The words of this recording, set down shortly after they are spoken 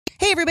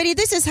Hey, everybody,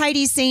 this is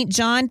Heidi St.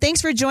 John.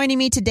 Thanks for joining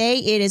me today.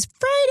 It is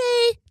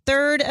Friday,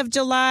 3rd of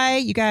July.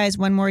 You guys,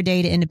 one more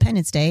day to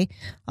Independence Day,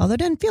 although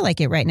it doesn't feel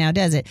like it right now,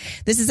 does it?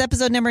 This is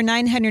episode number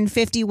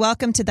 950.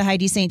 Welcome to the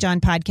Heidi St.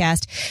 John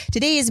podcast.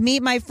 Today is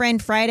Meet My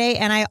Friend Friday,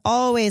 and I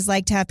always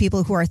like to have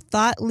people who are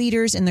thought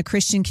leaders in the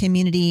Christian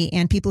community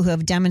and people who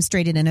have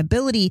demonstrated an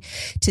ability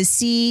to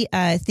see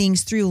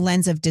things through a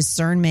lens of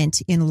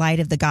discernment in light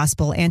of the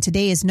gospel. And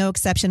today is no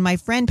exception. My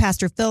friend,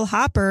 Pastor Phil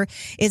Hopper,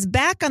 is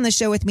back on the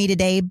show with me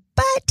today,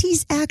 but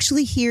he's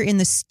actually here in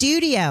the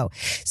studio.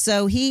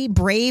 So he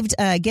braved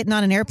getting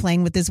on an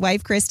airplane with his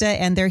wife, Krista,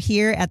 and they're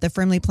here at the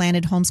Firmly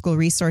Planted Homeschool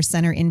Resource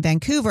Center in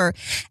Vancouver.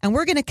 And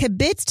we're going to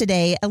kibitz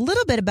today a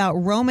little bit about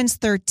Romans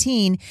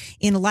 13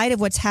 in light of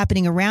what's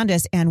happening around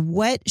us and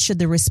what should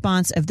the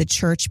response of the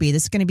church be.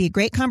 This is going to be a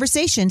great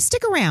conversation.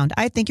 Stick around.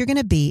 I think you're going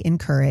to be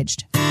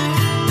encouraged.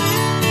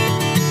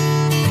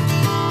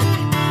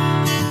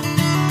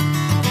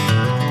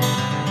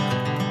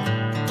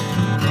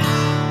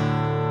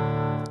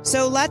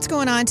 So lots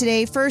going on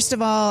today. First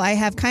of all, I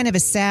have kind of a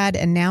sad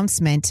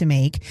announcement to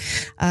make.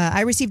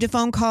 I received a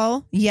phone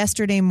call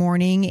yesterday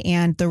morning,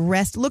 and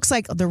looks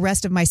like the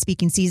rest of my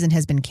speaking season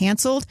has been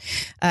canceled.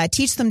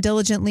 Teach Them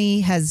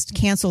Diligently has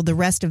canceled the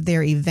rest of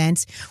their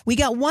events. We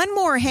got one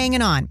more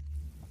hanging on.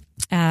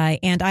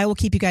 And I will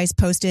keep you guys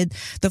posted.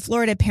 The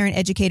Florida Parent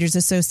Educators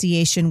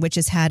Association, which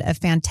has had a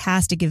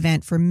fantastic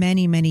event for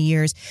many, many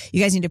years.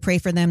 You guys need to pray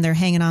for them. They're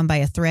hanging on by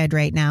a thread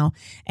right now.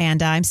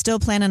 And I'm still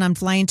planning on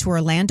flying to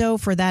Orlando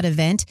for that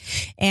event.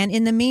 And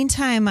in the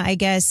meantime, I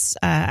guess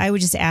I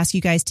would just ask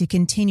you guys to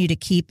continue to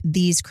keep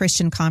these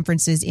Christian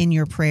conferences in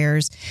your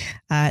prayers.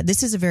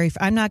 This is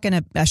I'm not going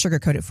to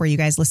sugarcoat it for you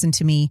guys. Listen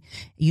to me.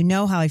 You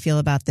know how I feel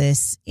about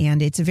this.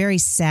 And it's a very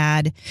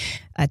sad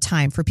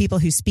time for people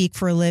who speak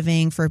for a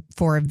living, for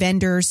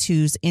vendors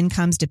whose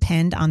incomes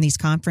depend on these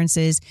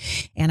conferences.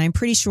 And I'm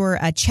pretty sure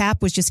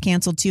CHAP was just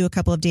canceled too a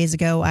couple of days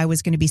ago. I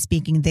was going to be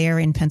speaking there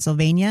in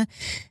Pennsylvania.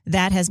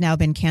 That has now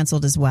been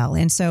canceled as well.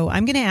 And so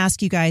I'm going to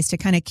ask you guys to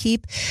kind of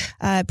keep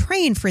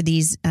praying for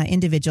these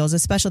individuals,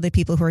 especially the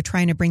people who are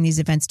trying to bring these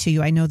events to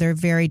you. I know they're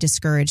very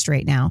discouraged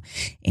right now,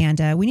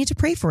 and we need to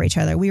pray for each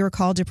other. We were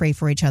called to pray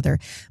for each other.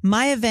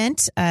 My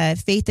event,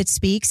 Faith That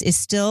Speaks, is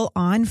still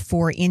on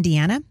for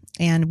Indiana,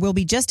 and we'll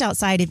be just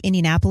outside of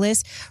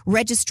Indianapolis.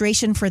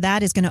 Registration for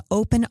that is going to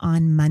open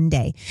on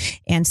Monday.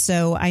 And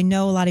so I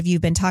know a lot of you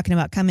have been talking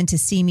about coming to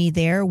see me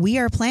there. We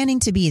are planning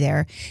to be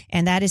there,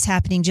 and that is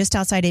happening just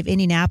outside of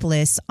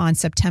Indianapolis on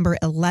September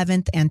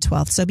 11th and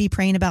 12th. So be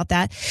praying about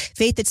that.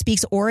 Faith That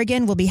Speaks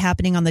Oregon will be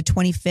happening on the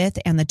 25th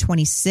and the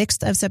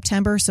 26th of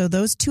September. So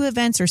those two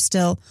events are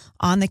still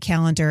on the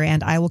calendar,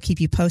 and I will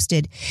keep you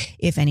posted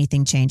if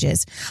anything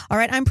changes. All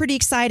right. I'm pretty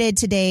excited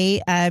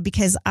today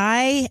because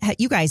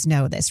you guys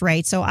know this,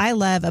 right? So I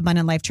love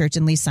Abundant Life Church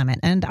in Lee Summit,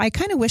 and I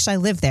kind of wish I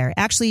lived there.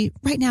 Actually,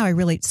 right now,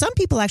 some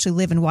people actually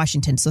live in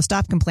Washington, so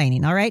stop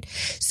complaining. All right.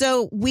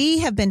 So we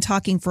have been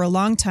talking for a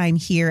long time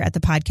here at the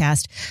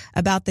podcast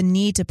about the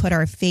need to put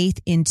our faith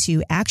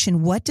into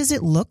action. What does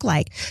it look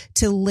like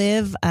to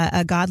live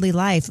a godly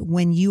life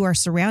when you are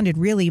surrounded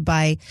really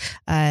by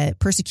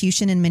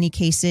persecution in many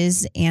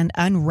cases and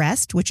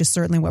unrest, which is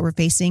certainly what we're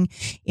facing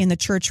in the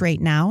church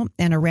right now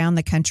and around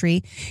the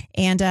country.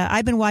 And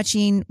I've been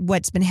watching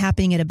what's been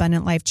happening at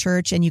Abundant Life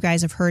Church, and you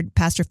guys have heard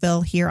Pastor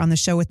Phil here on the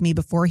show with me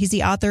before. He's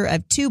the author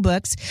of 2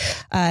 books,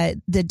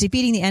 The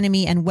Defeating the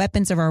Enemy and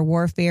Weapons of Our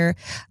Warfare,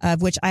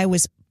 of which I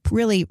was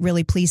really,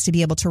 really pleased to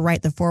be able to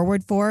write the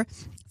foreword for.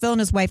 Phil and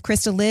his wife,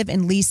 Krista, live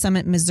in Lee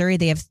Summit, Missouri.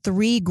 They have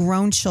 3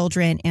 grown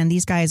children, and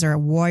these guys are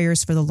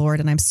warriors for the Lord,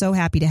 and I'm so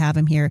happy to have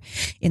him here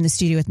in the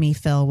studio with me.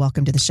 Phil,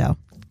 welcome to the show.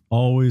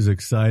 Always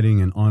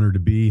exciting and honored to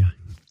be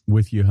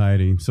with you,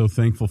 Heidi. So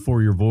thankful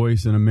for your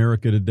voice in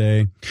America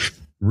today.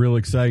 Real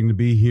exciting to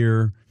be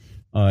here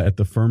at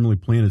the Firmly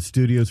Planted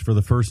Studios for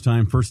the first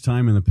time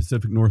in the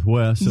Pacific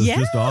Northwest. So it's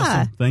just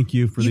awesome. Thank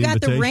you for the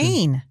invitation. You got the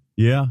rain.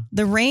 Yeah.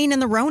 The rain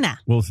and the Rona.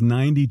 Well, it's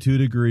 92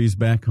 degrees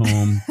back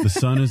home. The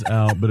sun is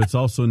out, but it's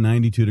also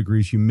 92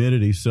 degrees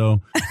humidity.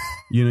 So,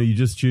 you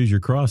just choose your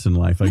cross in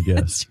life, I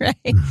guess. That's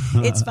right.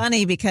 It's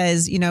funny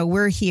because,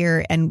 we're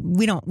here and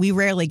we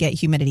rarely get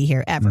humidity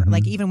here ever. Mm-hmm.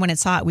 Like even when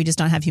it's hot, we just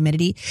don't have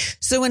humidity.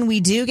 So when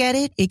we do get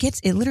it,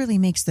 it literally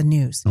makes the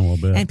news. Oh, I'll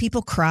bet. And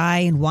people cry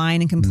and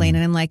whine and complain.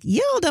 And I'm like,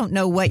 y'all don't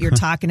know what you're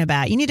talking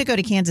about. You need to go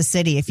to Kansas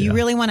City. If you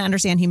really want to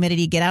understand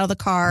humidity, get out of the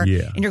car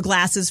and your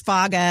glasses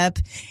fog up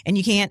and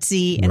you can't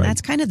see. And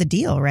that's kind of the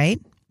deal,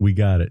 right? We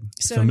got it.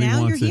 So somebody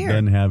now wants you're it, here.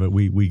 doesn't have it.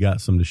 We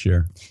got some to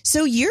share.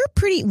 So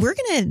we're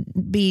going to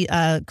be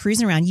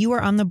cruising around. You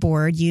are on the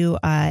board, you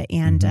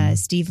and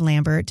Steve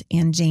Lambert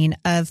and Jane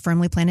of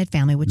Firmly Planted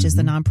Family, which is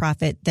the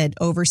nonprofit that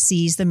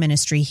oversees the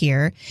ministry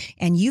here.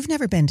 And you've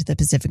never been to the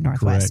Pacific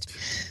Northwest.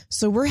 Correct.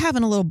 So we're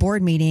having a little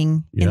board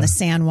meeting in the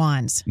San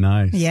Juans.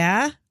 Nice.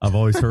 Yeah. I've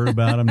always heard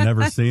about them,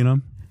 never seen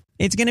them.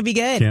 It's going to be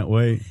good. Can't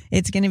wait.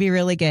 It's going to be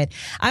really good.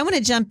 I want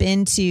to jump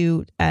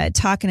into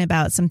talking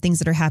about some things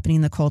that are happening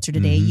in the culture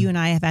today. You and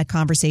I have had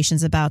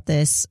conversations about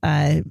this,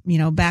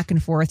 back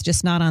and forth,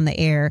 just not on the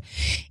air.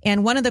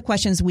 And one of the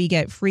questions we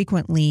get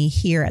frequently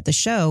here at the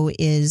show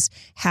is,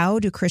 how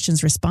do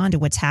Christians respond to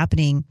what's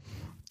happening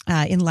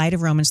in light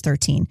of Romans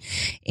 13,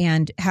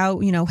 and how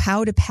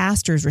do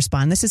pastors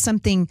respond? This is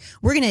something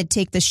we're going to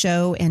take the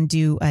show and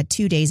do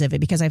 2 days of it,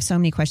 because I have so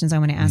many questions I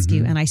want to ask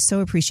you. And I so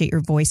appreciate your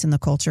voice in the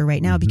culture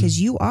right now,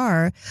 because you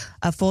are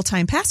a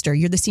full-time pastor.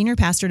 You're the senior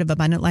pastor of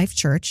Abundant Life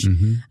Church,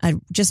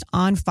 just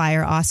on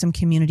fire, awesome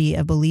community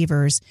of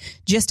believers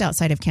just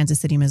outside of Kansas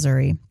City,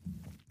 Missouri.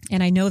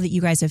 And I know that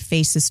you guys have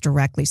faced this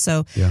directly.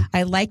 So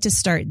I'd like to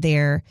start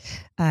there.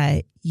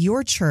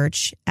 Your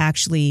church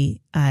actually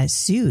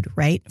sued,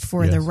 right,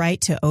 for the right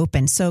to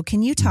open. So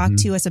can you talk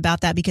to us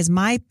about that? Because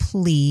my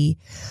plea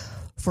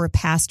for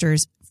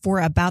pastors for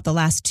about the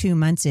last 2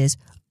 months is,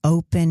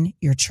 open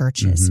your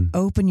churches,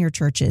 open your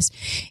churches.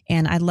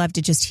 And I'd love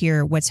to just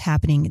hear what's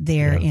happening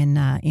there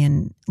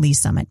in Lee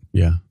Summit.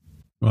 Yeah.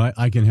 Well,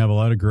 I can have a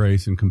lot of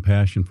grace and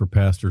compassion for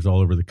pastors all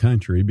over the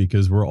country,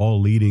 because we're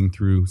all leading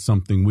through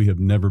something we have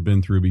never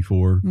been through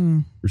before.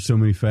 There's so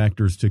many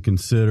factors to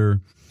consider,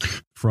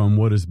 from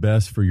what is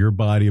best for your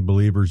body of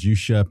believers you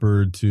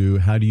shepherd, to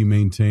how do you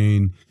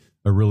maintain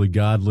a really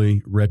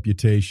godly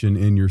reputation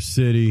in your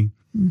city.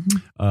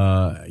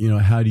 How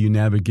do you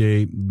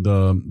navigate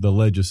the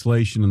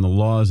legislation and the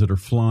laws that are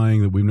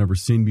flying that we've never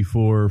seen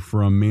before,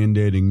 from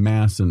mandating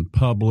mass in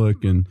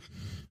public and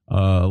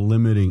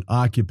limiting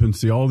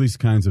occupancy, all these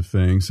kinds of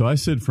things. So I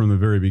said from the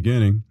very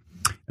beginning,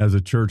 as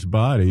a church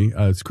body,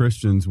 as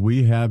Christians,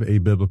 we have a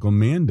biblical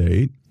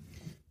mandate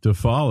to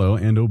follow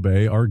and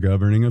obey our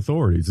governing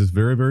authorities. It's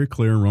very, very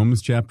clear in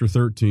Romans chapter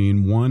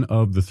 13, one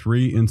of the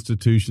three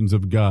institutions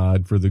of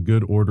God for the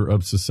good order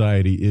of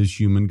society is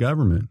human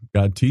government.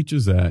 God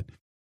teaches that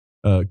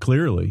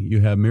clearly.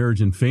 You have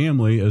marriage and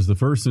family as the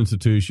first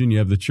institution. You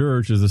have the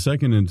church as the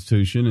second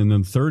institution. And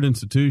then the third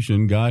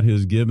institution God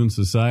has given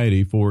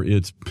society for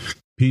its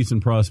peace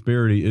and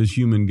prosperity is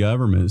human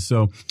government.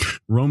 So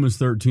Romans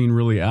 13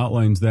 really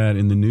outlines that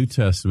in the New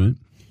Testament.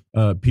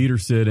 Peter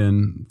said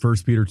in 1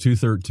 Peter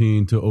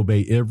 2:13 to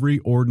obey every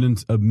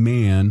ordinance of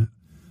man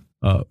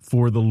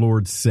for the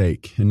Lord's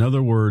sake. In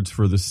other words,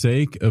 for the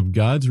sake of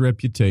God's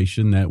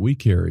reputation that we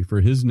carry, for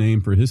his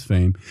name, for his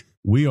fame,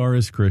 we are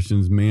as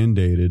Christians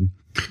mandated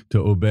to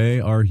obey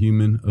our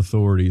human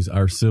authorities,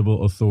 our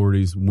civil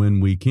authorities, when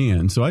we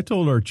can. So I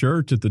told our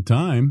church at the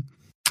time,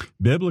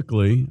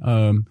 biblically,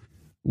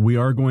 we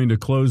are going to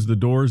close the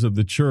doors of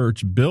the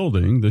church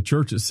building. The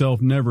church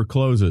itself never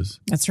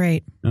closes. That's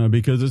right.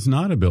 Because it's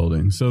not a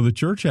building. So the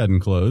church hadn't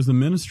closed. The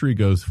ministry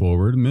goes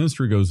forward. The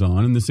ministry goes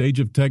on. In this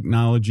age of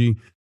technology,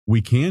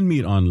 we can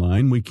meet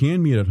online. We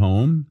can meet at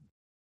home.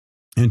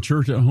 And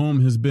church at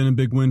home has been a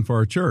big win for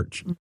our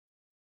church.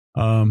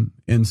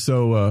 And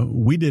so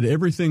we did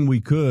everything we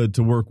could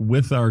to work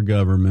with our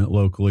government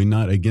locally,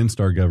 not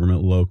against our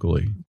government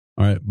locally.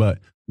 All right. But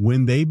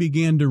when they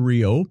began to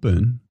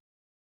reopen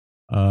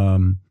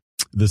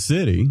the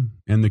city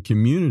and the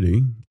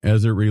community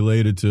as it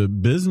related to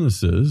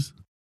businesses,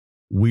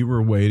 we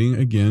were waiting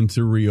again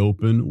to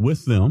reopen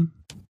with them,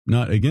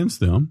 not against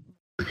them.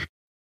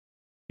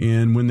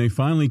 And when they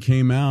finally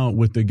came out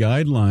with the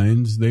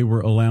guidelines, they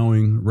were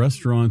allowing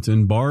restaurants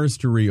and bars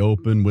to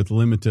reopen with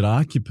limited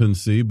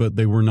occupancy, but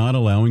they were not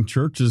allowing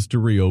churches to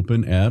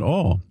reopen at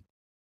all.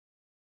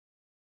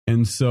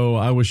 And so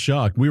I was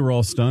shocked. We were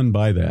all stunned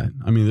by that.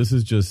 I mean, this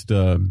is just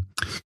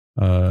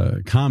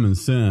common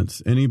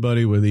sense.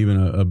 Anybody with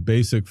even a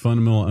basic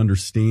fundamental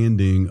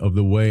understanding of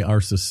the way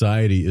our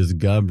society is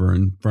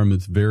governed from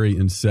its very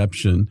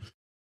inception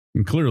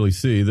can clearly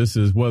see this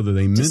is, whether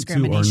they meant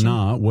to or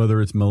not,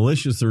 whether it's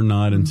malicious or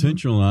not,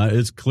 intentional or not,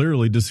 it's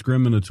clearly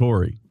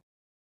discriminatory.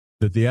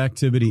 That the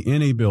activity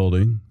in a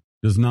building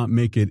does not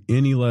make it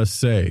any less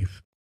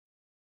safe.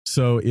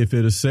 So if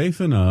it is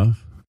safe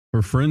enough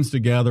for friends to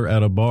gather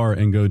at a bar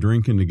and go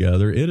drinking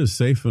together, it is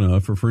safe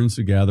enough for friends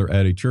to gather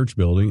at a church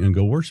building and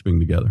go worshiping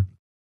together.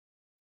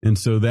 And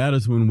so that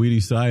is when we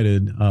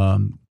decided,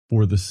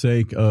 for the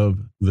sake of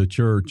the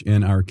church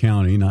in our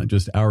county, not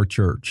just our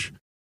church,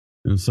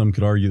 and some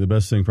could argue the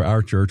best thing for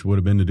our church would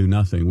have been to do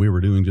nothing. We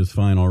were doing just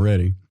fine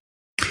already.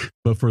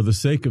 But for the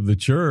sake of the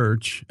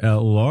church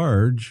at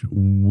large,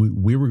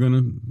 we were going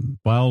to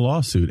file a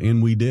lawsuit,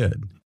 and we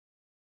did.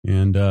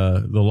 And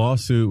the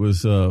lawsuit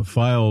was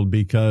filed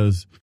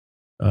because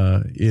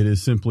it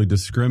is simply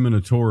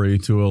discriminatory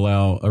to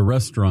allow a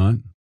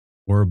restaurant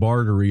or a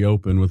bar to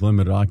reopen with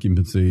limited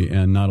occupancy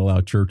and not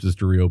allow churches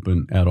to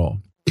reopen at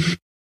all.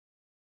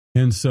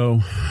 And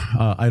so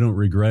I don't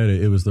regret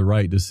it. It was the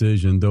right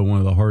decision, though one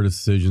of the hardest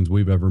decisions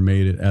we've ever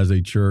made it as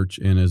a church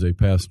and as a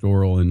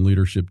pastoral and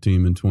leadership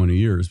team in 20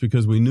 years,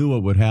 because we knew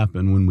what would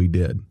happen when we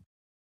did.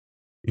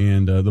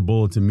 And the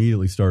bullets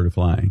immediately started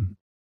flying.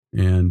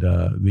 And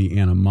the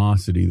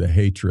animosity, the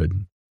hatred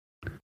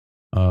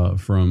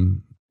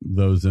from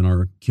those in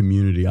our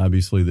community,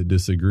 obviously, that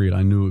disagreed.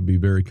 I knew it would be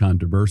very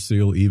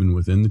controversial, even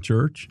within the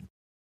church.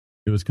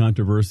 It was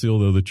controversial,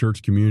 though the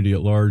church community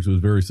at large was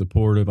very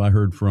supportive. I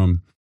heard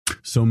from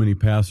so many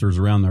pastors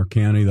around our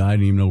county that I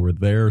didn't even know were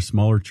there,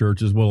 smaller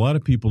churches. What a lot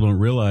of people don't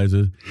realize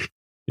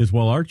is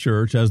while our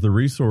church has the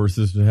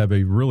resources to have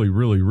a really,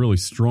 really, really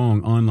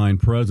strong online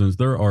presence,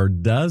 there are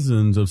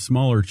dozens of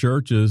smaller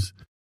churches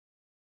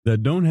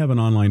that don't have an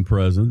online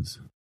presence,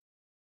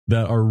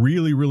 that are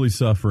really, really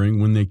suffering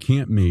when they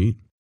can't meet,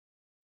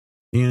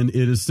 and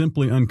it is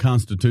simply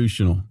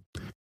unconstitutional.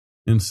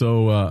 And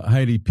so,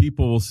 Heidi,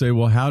 people will say,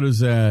 well, how does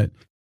that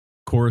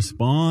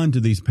correspond to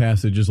these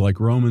passages like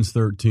Romans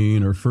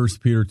 13 or 1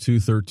 Peter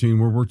 2:13,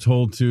 where we're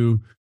told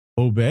to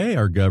obey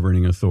our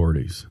governing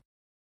authorities?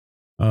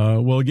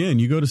 Well, again,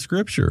 you go to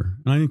Scripture,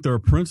 and I think there are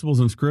principles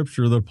in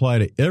Scripture that apply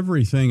to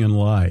everything in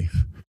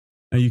life.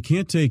 Now, you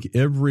can't take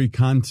every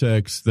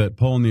context that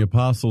Paul and the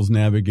apostles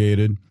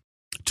navigated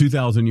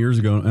 2,000 years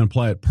ago and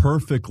apply it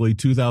perfectly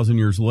 2,000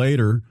 years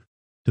later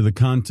to the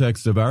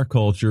context of our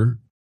culture.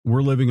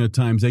 We're living at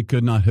times they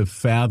could not have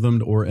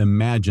fathomed or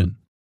imagined.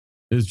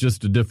 It's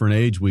just a different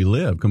age we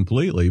live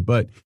completely.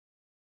 But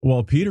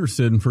while Peter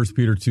said in 1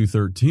 Peter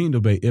 2:13 to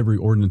obey every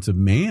ordinance of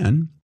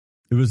man,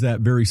 it was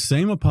that very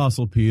same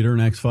Apostle Peter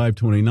in Acts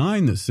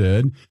 5:29 that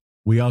said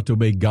we ought to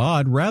obey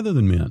God rather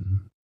than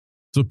men.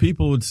 So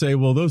people would say,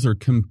 well, those are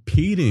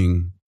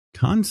competing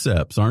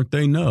concepts, aren't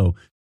they? No,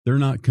 they're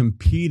not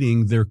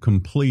competing, they're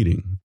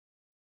completing.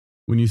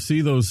 When you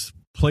see those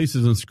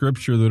places in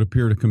Scripture that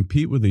appear to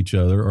compete with each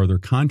other or they're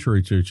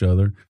contrary to each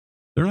other,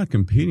 they're not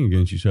competing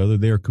against each other,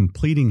 they are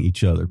completing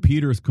each other.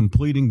 Peter is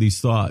completing these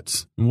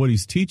thoughts. And what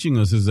he's teaching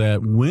us is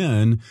that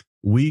when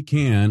we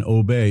can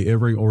obey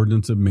every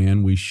ordinance of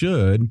man, we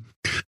should.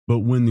 But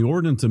when the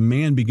ordinance of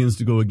man begins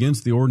to go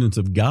against the ordinance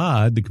of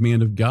God, the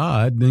command of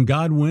God, then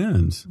God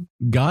wins.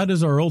 God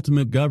is our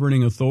ultimate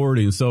governing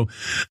authority. And so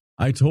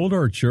I told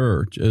our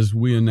church as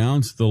we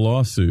announced the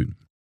lawsuit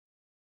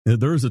that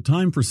there's a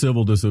time for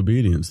civil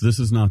disobedience. This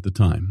is not the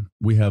time.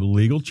 We have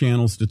legal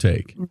channels to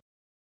take.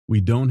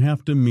 We don't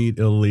have to meet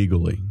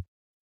illegally.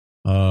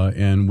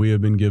 And we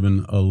have been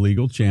given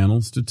legal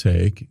channels to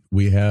take.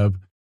 We have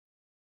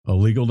a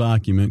legal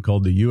document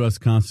called the U.S.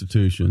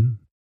 Constitution.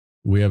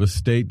 We have a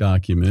state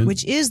document.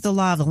 Which is the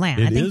law of the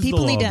land. I think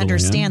people need to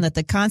understand that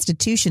the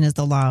Constitution is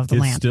the law of the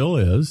land. It still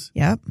is.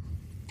 Yep.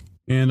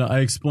 And I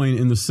explain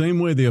in the same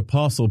way the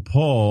Apostle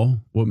Paul,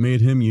 what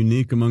made him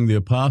unique among the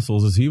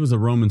apostles is he was a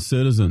Roman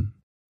citizen.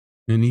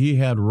 And he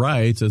had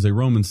rights as a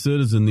Roman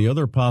citizen the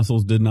other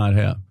apostles did not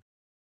have.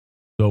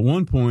 So at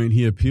one point,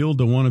 he appealed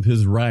to one of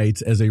his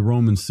rights as a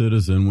Roman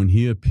citizen when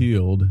he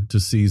appealed to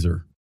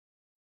Caesar.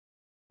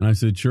 And I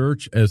said,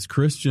 church, as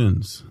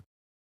Christians,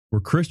 we're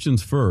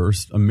Christians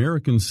first,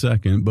 Americans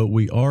second, but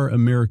we are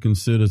American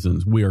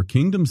citizens. We are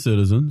kingdom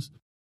citizens,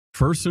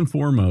 first and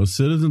foremost,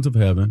 citizens of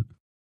heaven,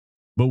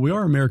 but we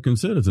are American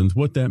citizens.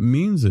 What that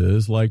means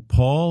is, like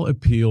Paul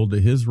appealed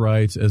to his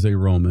rights as a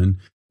Roman,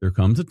 there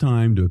comes a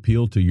time to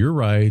appeal to your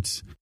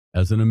rights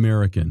as an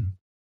American.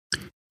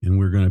 And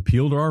we're going to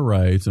appeal to our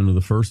rights under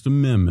the First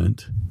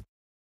Amendment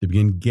to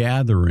begin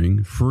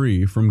gathering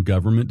free from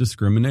government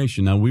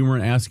discrimination. Now, we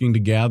weren't asking to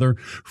gather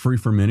free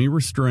from any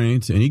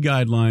restraints, any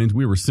guidelines.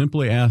 We were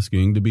simply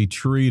asking to be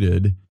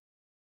treated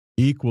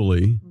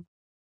equally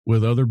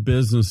with other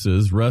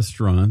businesses,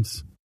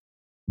 restaurants,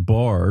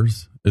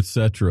 bars,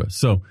 etc.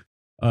 So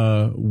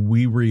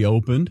we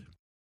reopened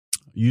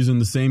using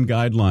the same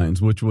guidelines,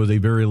 which was a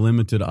very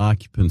limited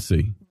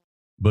occupancy.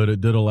 But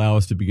it did allow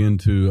us to begin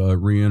to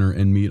re-enter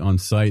and meet on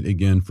site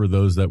again for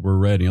those that were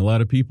ready. A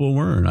lot of people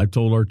weren't. I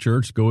told our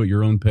church, go at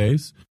your own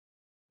pace. If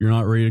you're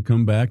not ready to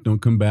come back,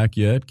 don't come back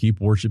yet.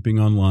 Keep worshiping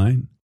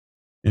online.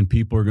 And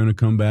people are going to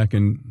come back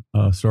and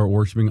start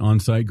worshiping on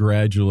site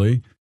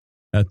gradually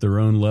at their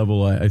own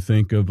level, I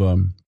think, of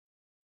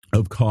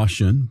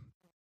caution.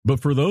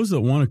 But for those that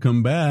want to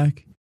come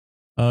back,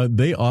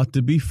 they ought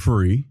to be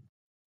free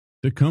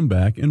to come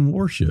back and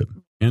worship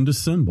and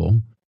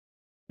assemble,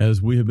 as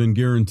we have been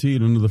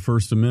guaranteed under the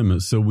First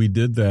Amendment. So we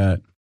did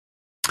that.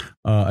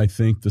 I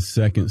think the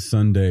second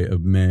Sunday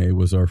of May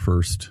was our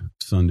first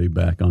Sunday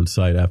back on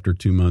site after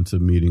 2 months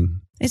of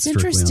meeting. It's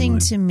interesting online.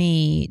 to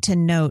me to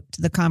note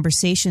the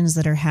conversations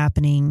that are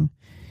happening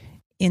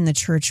in the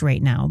church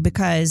right now,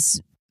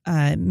 because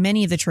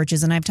many of the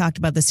churches, and I've talked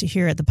about this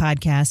here at the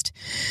podcast,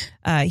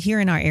 here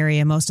in our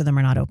area, most of them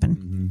are not open.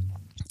 Mm-hmm.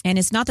 And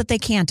it's not that they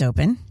can't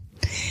open.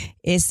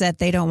 It's that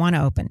they don't want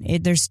to open.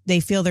 They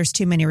feel there's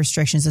too many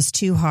restrictions. It's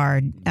too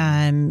hard.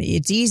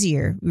 It's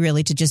easier,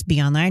 really, to just be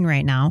online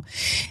right now.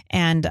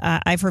 And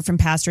I've heard from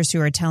pastors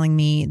who are telling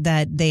me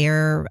that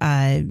their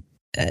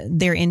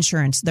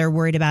insurance, they're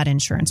worried about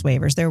insurance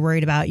waivers. They're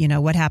worried about,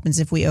 what happens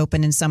if we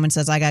open and someone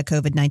says, I got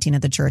COVID-19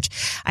 at the church.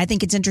 I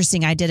think it's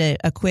interesting. I did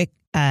a quick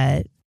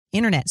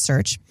internet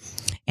search.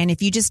 And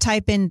if you just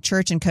type in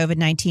church and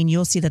COVID-19,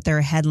 you'll see that there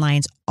are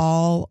headlines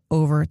all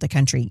over the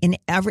country in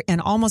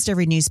almost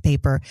every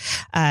newspaper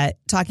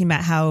talking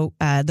about how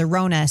the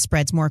Rona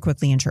spreads more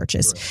quickly in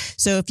churches. Right.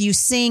 So if you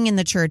sing in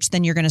the church,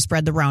 then you're going to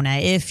spread the Rona.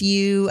 If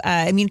you,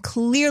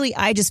 clearly,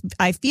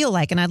 I feel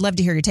like, and I'd love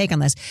to hear your take on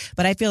this,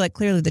 but I feel like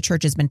clearly the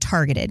church has been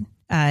targeted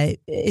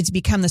it's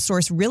become the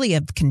source really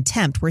of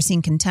contempt. We're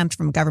seeing contempt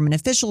from government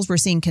officials. We're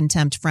seeing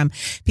contempt from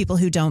people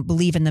who don't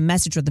believe in the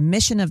message or the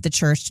mission of the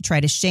church to try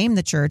to shame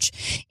the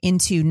church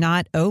into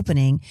not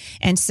opening.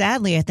 And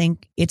sadly, I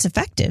think it's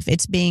effective.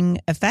 It's being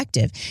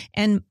effective.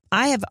 And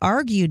I have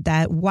argued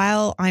that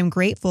while I'm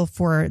grateful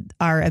for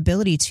our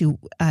ability to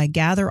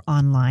gather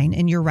online,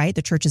 and you're right,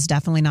 the church is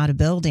definitely not a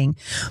building,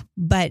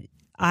 but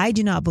I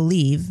do not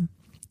believe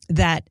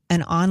that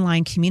an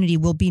online community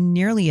will be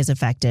nearly as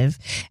effective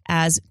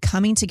as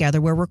coming together,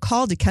 where we're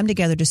called to come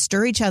together to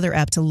stir each other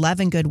up to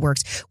love and good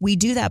works. We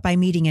do that by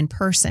meeting in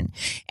person.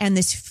 And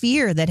this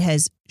fear that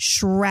has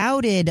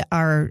shrouded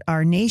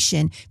our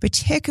nation,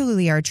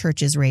 particularly our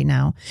churches right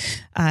now,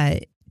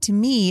 to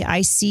me,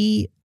 I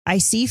see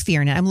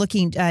fear. And I'm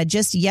looking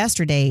just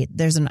yesterday,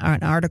 there's an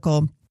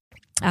article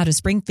out of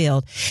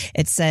Springfield.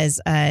 It says,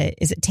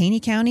 is it Taney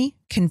County?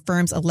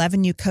 Confirms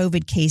 11 new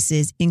COVID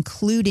cases,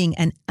 including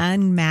an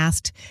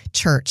unmasked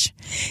church.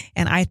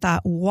 And I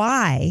thought,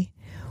 why?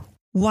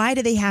 Why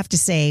do they have to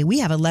say we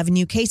have 11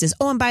 new cases?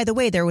 Oh, and by the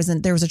way, there was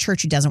a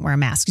church who doesn't wear a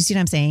mask. You see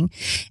what I'm saying?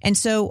 And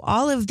so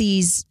all of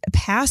these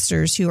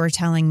pastors who are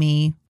telling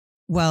me,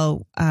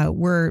 well,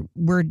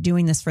 we're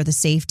doing this for the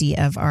safety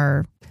of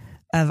our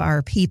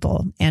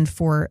people and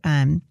for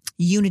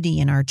unity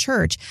in our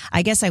church.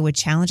 I guess I would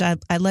challenge.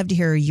 I'd love to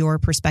hear your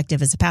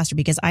perspective as a pastor,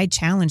 because I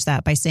challenge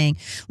that by saying,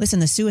 listen,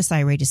 the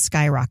suicide rate is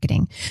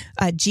skyrocketing.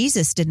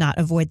 Jesus did not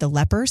avoid the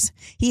lepers.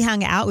 He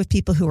hung out with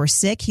people who were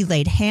sick. He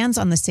laid hands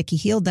on the sick. He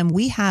healed them.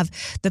 We have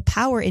the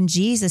power in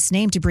Jesus'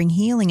 name to bring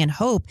healing and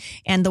hope.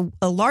 And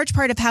a large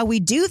part of how we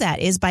do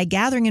that is by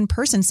gathering in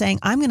person, saying,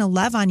 I'm going to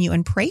love on you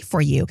and pray for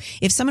you.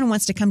 If someone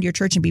wants to come to your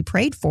church and be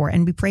prayed for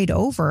and be prayed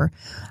over,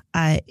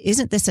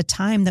 isn't this a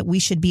time that we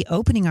should be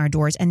opening our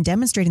doors and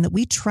demonstrating that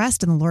we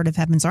trust in the Lord of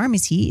Heaven's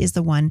armies? He is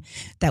the one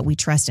that we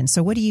trust in.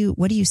 So what do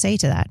you say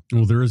to that?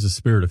 Well, there is a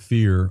spirit of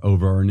fear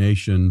over our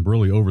nation,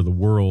 really over the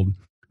world.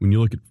 When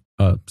you look at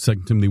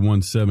 2 Timothy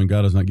 1:7,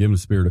 God has not given a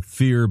spirit of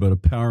fear, but a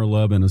power,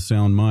 love, and a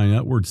sound mind.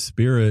 That word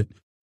spirit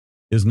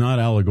is not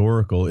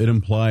allegorical. It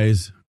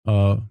implies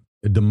a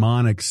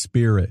demonic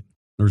spirit.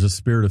 There's a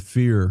spirit of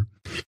fear.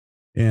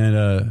 And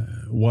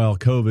while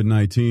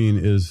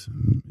COVID-19 is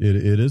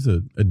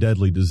a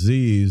deadly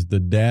disease, the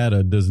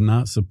data does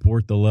not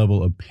support the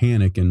level of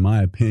panic, in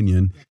my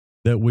opinion,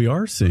 that we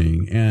are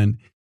seeing. And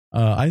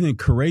I think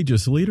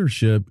courageous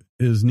leadership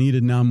is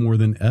needed now more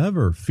than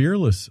ever.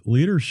 Fearless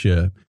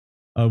leadership,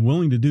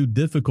 willing to do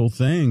difficult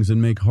things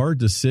and make hard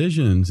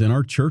decisions. And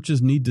our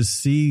churches need to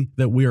see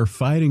that we are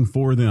fighting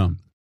for them.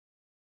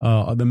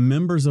 The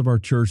members of our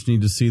church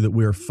need to see that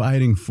we are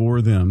fighting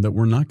for them, that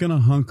we're not going to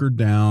hunker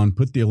down,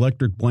 put the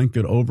electric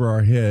blanket over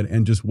our head,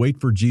 and just wait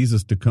for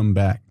Jesus to come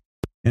back.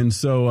 And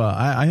so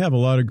I have a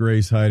lot of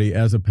grace, Heidi,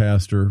 as a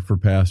pastor for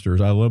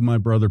pastors. I love my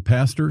brother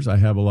pastors. I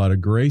have a lot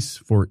of grace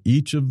for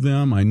each of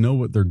them. I know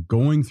what they're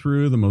going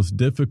through. The most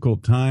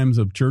difficult times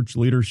of church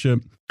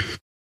leadership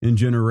in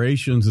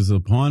generations is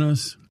upon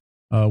us.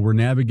 We're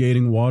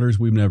navigating waters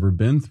we've never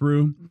been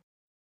through.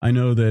 I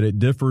know that it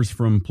differs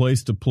from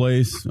place to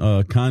place.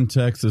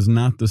 Context is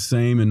not the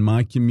same in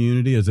my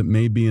community as it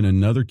may be in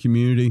another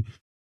community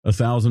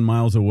 1,000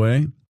 miles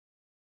away.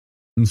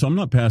 And so I'm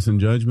not passing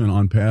judgment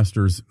on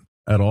pastors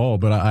at all,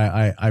 but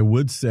I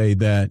would say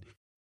that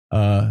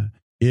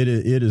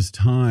it is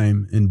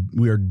time, and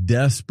we are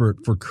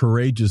desperate for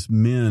courageous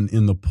men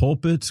in the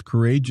pulpits,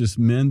 courageous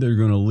men that are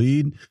going to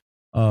lead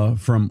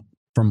from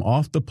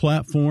off the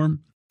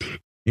platform,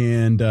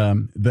 and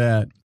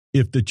that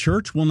if the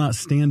church will not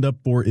stand up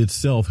for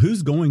itself,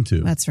 who's going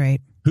to? That's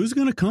right. Who's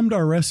going to come to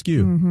our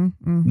rescue? Mm-hmm,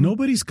 mm-hmm.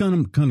 Nobody's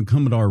going to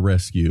come to our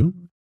rescue.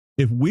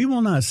 If we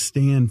will not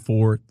stand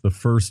for the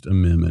First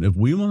Amendment, if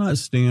we will not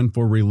stand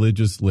for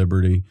religious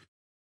liberty,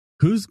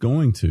 who's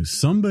going to?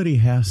 Somebody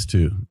has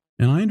to.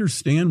 And I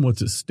understand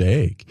what's at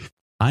stake.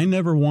 I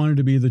never wanted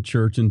to be the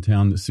church in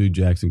town that sued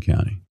Jackson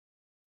County.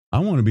 I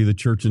want to be the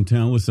church in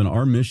town. Listen,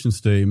 our mission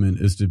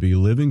statement is to be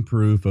living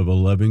proof of a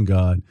loving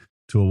God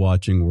to a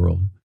watching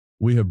world.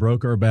 We have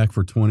broke our back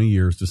for 20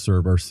 years to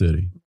serve our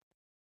city.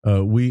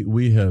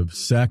 We have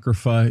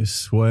sacrificed,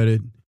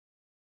 sweated,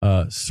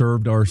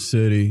 served our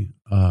city.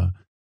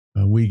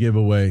 We give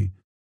away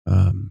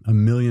 1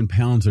 million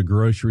pounds of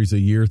groceries a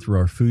year through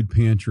our food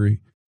pantry.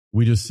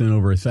 We just sent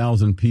over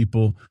 1,000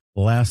 people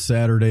last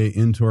Saturday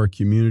into our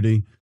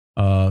community,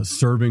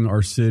 serving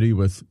our city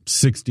with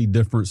 60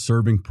 different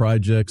serving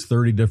projects,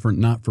 30 different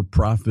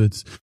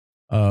not-for-profits.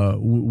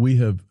 We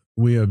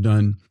have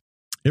done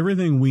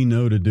everything we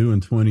know to do in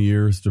 20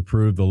 years to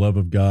prove the love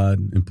of God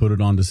and put it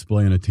on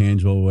display in a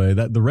tangible way.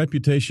 That the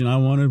reputation I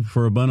wanted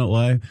for Abundant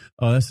Life,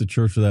 that's the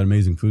church with that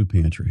amazing food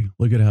pantry.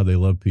 Look at how they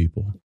love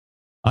people.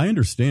 I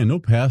understand no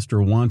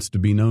pastor wants to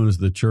be known as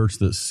the church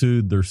that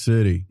sued their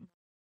city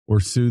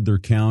or sued their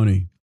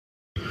county.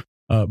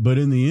 But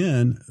in the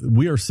end,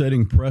 we are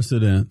setting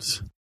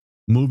precedents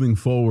moving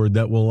forward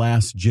that will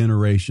last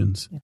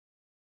generations.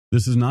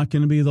 This is not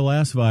going to be the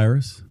last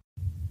virus.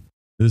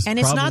 And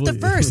it's not the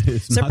first.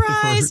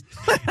 Surprise!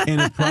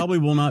 And it probably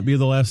will not be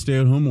the last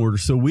stay-at-home order.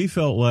 So we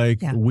felt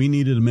like we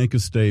needed to make a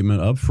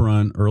statement up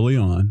front early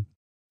on.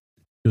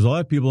 Because a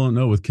lot of people don't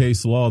know with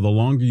case law, the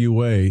longer you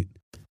wait,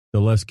 the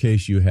less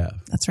case you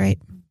have. That's right.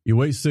 You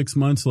wait 6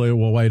 months later,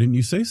 well, why didn't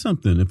you say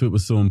something if it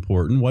was so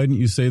important? Why didn't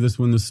you say this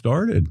when this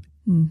started?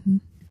 Mm-hmm.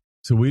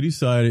 So we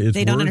decided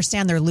they don't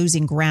understand they're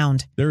losing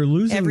ground. They're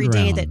losing every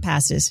ground. day that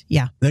passes.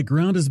 Yeah. That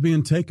ground is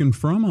being taken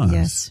from us.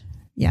 Yes.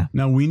 Yeah.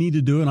 Now we need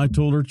to do it. And I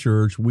told our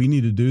church we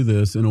need to do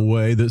this in a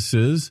way that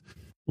says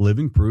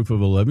living proof of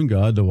a loving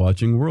God to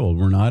watching world.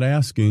 We're not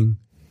asking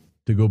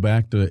to go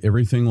back to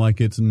everything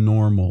like it's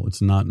normal.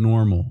 It's not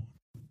normal.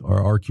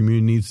 Our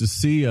community needs to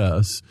see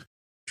us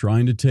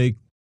trying to take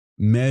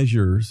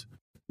measures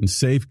and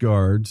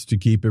safeguards to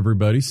keep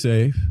everybody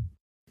safe.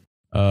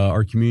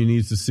 Our community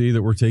needs to see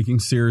that we're taking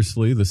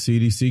seriously the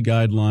CDC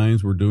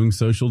guidelines. We're doing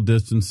social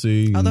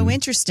distancing. Although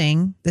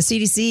interesting, the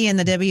CDC and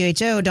the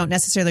WHO don't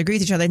necessarily agree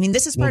with each other. I mean,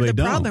 this is part of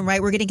the problem,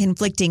 right? We're getting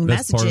conflicting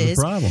messages. That's part of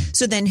the problem.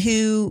 So then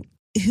who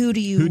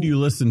do you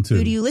listen to?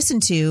 Who do you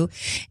listen to?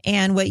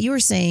 And what you were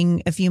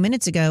saying a few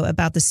minutes ago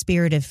about the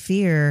spirit of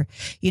fear,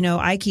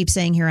 I keep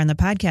saying here on the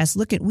podcast,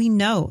 we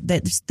know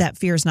that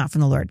fear is not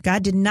from the Lord.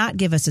 God did not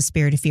give us a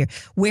spirit of fear.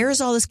 Where is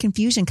all this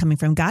confusion coming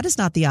from? God is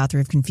not the author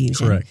of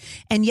confusion. Correct.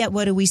 And yet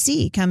what do we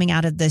see coming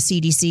out of the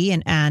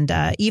CDC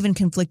and even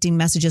conflicting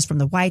messages from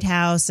the White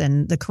House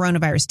and the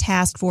coronavirus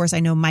task force? I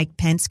know Mike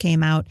Pence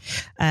came out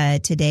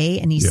today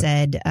and he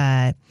said,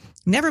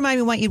 never mind,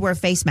 we want you to wear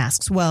face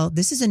masks. Well,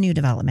 this is a new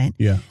development.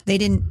 Yeah.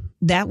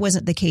 That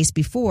wasn't the case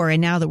before.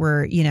 And now that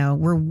we're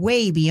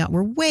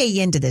way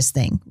into this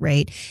thing,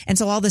 right? And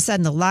so all of a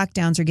sudden the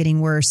lockdowns are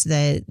getting worse.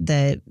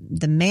 The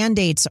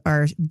mandates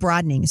are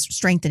broadening,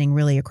 strengthening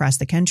really across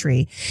the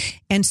country.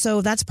 And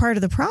so that's part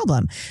of the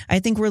problem. I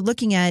think we're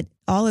looking at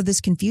all of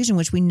this confusion,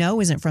 which we know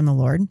isn't from the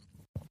Lord.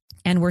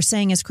 And we're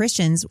saying as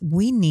Christians,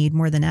 we need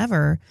more than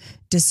ever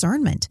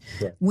discernment.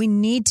 Right. We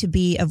need to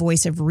be a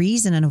voice of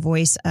reason and a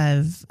voice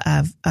of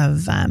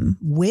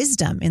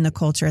wisdom in the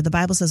culture. The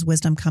Bible says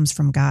wisdom comes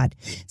from God.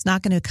 It's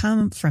not going to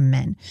come from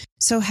men.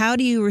 So how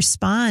do you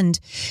respond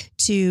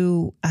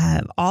to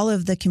all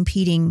of the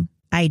competing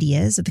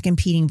ideas, of the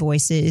competing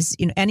voices?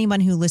 Anyone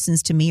who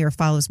listens to me or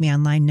follows me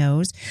online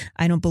knows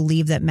I don't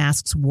believe that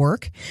masks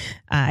work.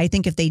 I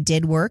think if they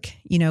did work,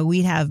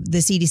 we'd have the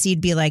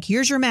CDC be like,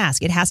 here's your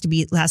mask. It has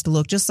to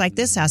look just like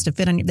this, has to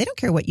fit on you. They don't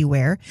care what you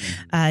wear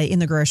in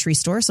the grocery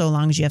store, so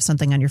long as you have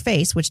something on your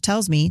face, which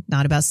tells me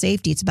not about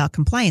safety, it's about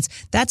compliance.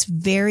 That's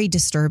very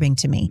disturbing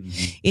to me.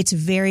 Mm-hmm. It's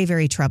very,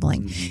 very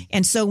troubling. Mm-hmm.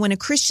 And so when a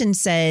Christian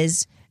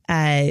says,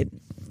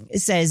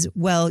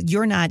 well,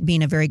 you're not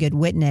being a very good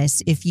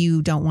witness if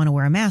you don't want to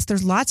wear a mask.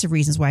 There's lots of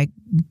reasons why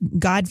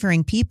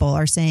God-fearing people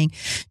are saying,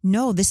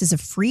 no, this is a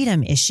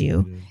freedom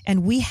issue.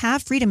 And we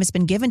have freedom. It's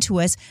been given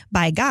to us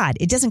by God.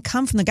 It doesn't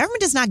come from the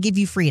government, does not give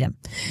you freedom.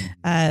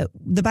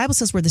 The Bible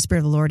says where the Spirit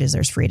of the Lord is,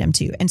 there's freedom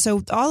too. And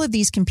so all of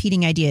these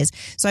competing ideas.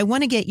 So I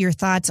want to get your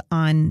thoughts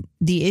on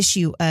the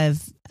issue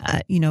of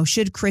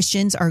should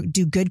Christians or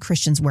do good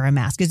Christians wear a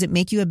mask? Does it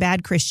make you a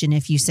bad Christian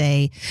if you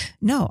say,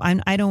 no,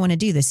 I don't want to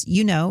do this?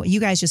 You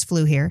guys just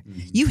flew here.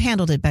 You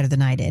handled it better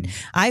than I did.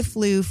 I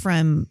flew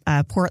from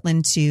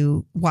Portland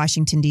to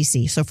Washington,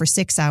 D.C. So for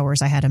 6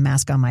 hours, I had a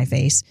mask on my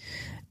face.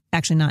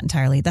 Actually, not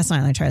entirely. That's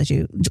not entirely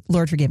true.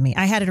 Lord, forgive me.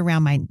 I had it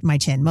around my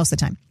chin most of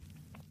the time.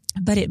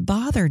 But it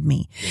bothered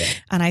me. Yeah.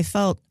 And I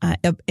felt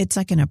it's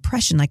like an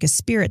oppression, like a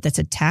spirit that's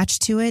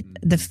attached to it.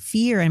 The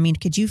fear. I mean,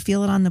 could you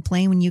feel it on the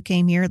plane when you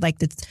came here? Like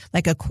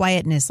a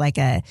quietness,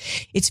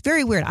 it's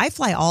very weird. I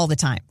fly all the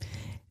time.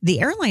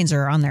 The airlines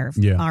are on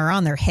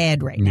their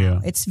head right now. Yeah.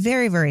 It's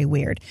very, very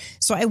weird.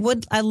 So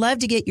I'd love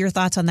to get your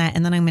thoughts on that.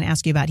 And then I'm going to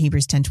ask you about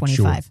Hebrews 10:25.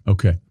 Sure.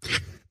 Okay.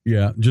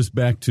 Yeah. Just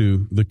back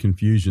to the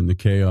confusion, the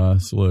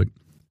chaos. Look,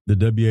 the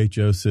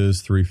WHO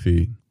says 3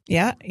 feet.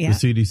 Yeah. The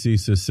CDC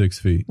says 6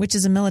 feet. Which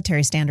is a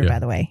military standard, by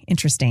the way.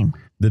 Interesting.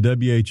 The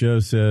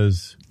WHO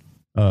says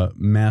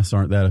masks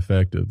aren't that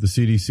effective. The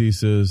CDC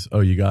says,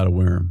 you got to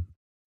wear them.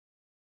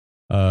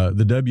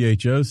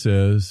 The WHO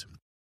says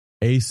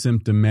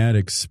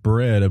asymptomatic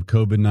spread of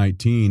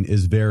COVID-19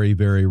 is very,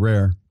 very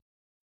rare.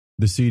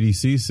 The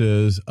CDC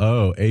says,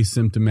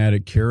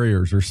 asymptomatic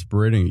carriers are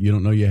spreading it. You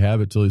don't know you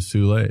have it till it's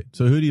too late.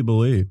 So who do you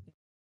believe?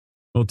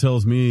 Well, it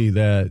tells me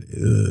that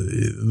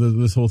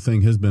this whole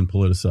thing has been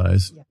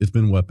politicized. Yeah. It's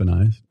been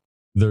weaponized.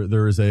 There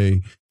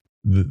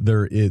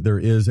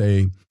is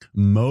a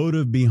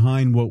motive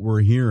behind what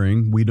we're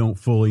hearing. We don't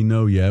fully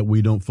know yet.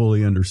 We don't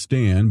fully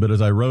understand. But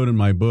as I wrote in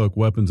my book,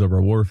 Weapons of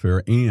Our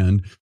Warfare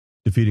and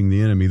Defeating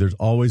the Enemy, there's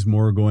always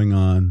more going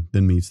on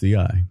than meets the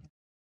eye.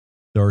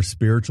 There are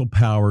spiritual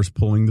powers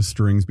pulling the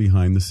strings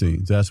behind the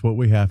scenes. That's what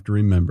we have to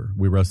remember.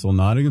 We wrestle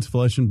not against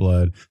flesh and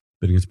blood,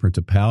 but against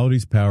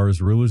principalities,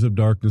 powers, rulers of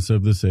darkness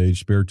of this age,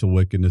 spiritual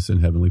wickedness in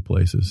heavenly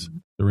places.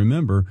 So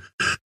remember,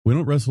 we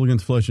don't wrestle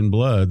against flesh and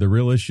blood. The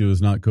real issue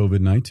is not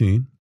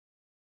COVID-19.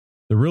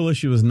 The real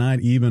issue is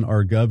not even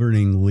our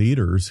governing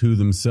leaders, who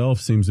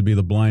themselves seems to be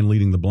the blind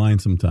leading the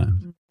blind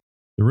sometimes.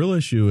 The real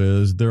issue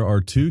is there are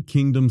two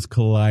kingdoms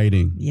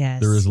colliding. Yes.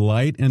 There is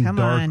light and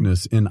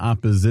darkness in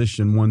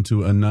opposition one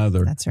to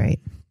another. That's right.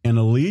 And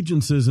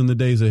allegiances in the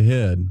days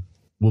ahead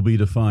will be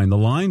defined. The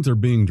lines are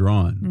being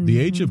drawn. Mm-hmm.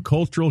 The age of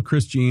cultural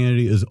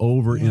Christianity is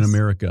over in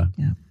America.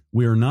 Yeah.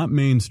 We are not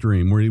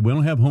mainstream. We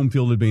don't have home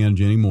field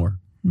advantage anymore.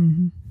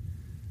 Mm-hmm.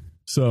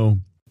 So,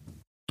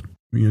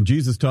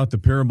 Jesus taught the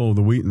parable of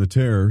the wheat and the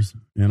tares,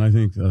 and I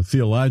think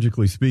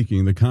theologically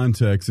speaking, the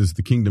context is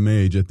the kingdom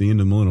age at the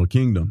end of the millennial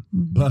kingdom.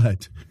 Mm-hmm.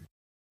 But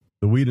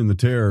the wheat and the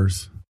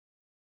tares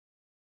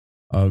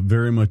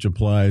very much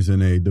applies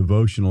in a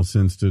devotional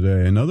sense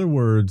today. In other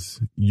words,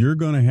 you're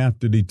going to have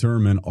to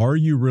determine, are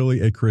you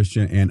really a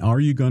Christian, and are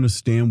you going to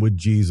stand with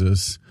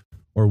Jesus,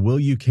 or will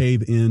you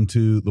cave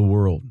into the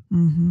world?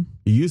 Mm-hmm.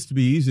 It used to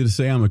be easy to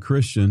say I'm a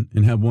Christian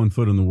and have one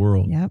foot in the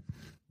world. Yep.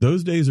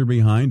 Those days are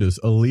behind us.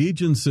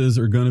 Allegiances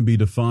are going to be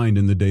defined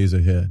in the days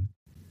ahead.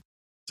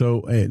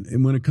 So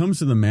and when it comes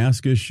to the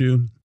mask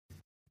issue,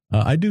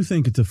 I do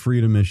think it's a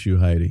freedom issue,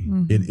 Heidi.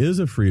 Mm-hmm. It is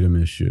a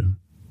freedom issue.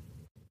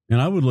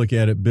 And I would look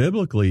at it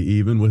biblically,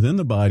 even within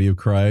the body of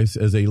Christ,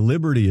 as a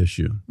liberty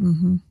issue.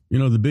 Mm-hmm.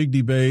 The big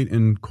debate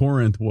in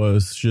Corinth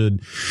was,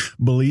 should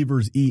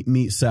believers eat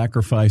meat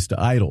sacrificed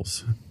to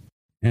idols?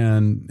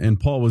 And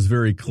Paul was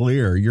very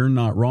clear. You're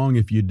not wrong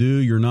if you do.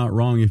 You're not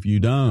wrong if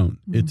you don't.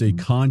 Mm-hmm. It's a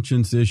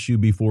conscience issue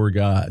before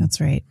God. That's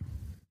right.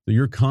 So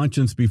your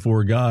conscience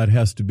before God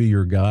has to be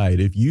your guide.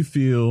 If you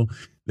feel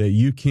that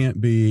you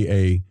can't be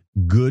a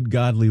good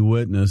godly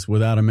witness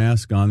without a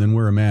mask on, then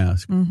wear a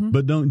mask. Mm-hmm.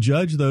 But don't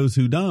judge those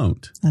who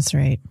don't. That's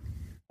right.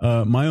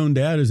 My own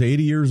dad is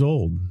 80 years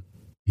old.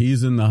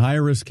 He's in the high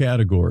risk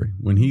category.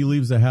 When he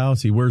leaves the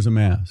house, he wears a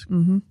mask.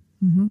 Mm-hmm.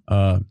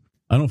 Mm-hmm.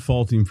 I don't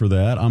fault him for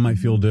that. I might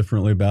feel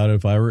differently about it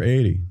if I were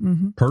 80.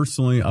 Mm-hmm.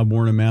 Personally, I've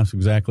worn a mask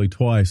exactly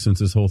twice since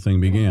this whole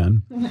thing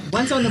began.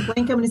 Once on the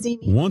plane coming to see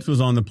me. Once was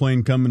on the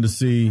plane coming to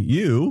see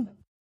you,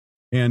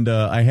 and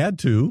I had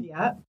to.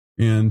 Yeah.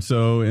 And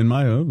so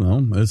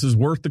this is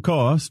worth the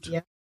cost.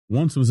 Yeah.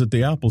 Once was at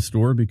the Apple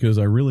store because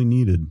I really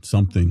needed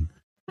something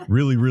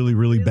really, really,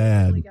 really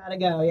bad. Really gotta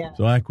go, yeah.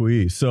 So I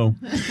acquiesced. So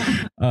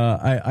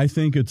I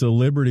think it's a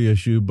liberty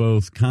issue,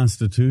 both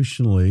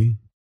constitutionally,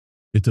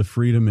 it's a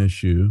freedom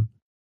issue,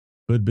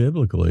 but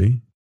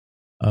biblically,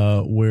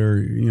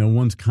 where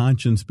one's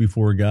conscience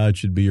before God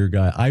should be your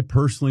guide. I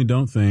personally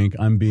don't think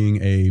I'm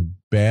being a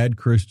bad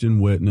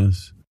Christian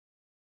witness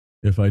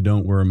if I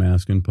don't wear a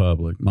mask in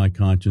public. My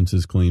conscience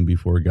is clean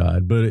before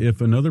God. But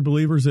if another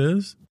believer's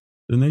is,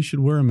 then they should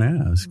wear a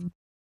mask. Mm-hmm.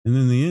 And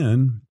in the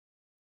end,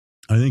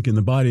 I think in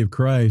the body of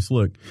Christ,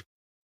 look,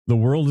 the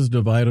world is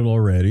divided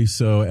already.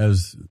 So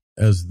as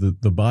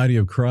the body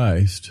of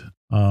Christ,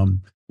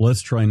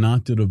 let's try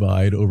not to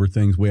divide over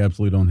things we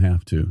absolutely don't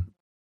have to.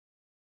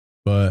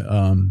 But,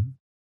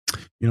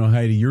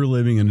 Heidi, you're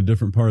living in a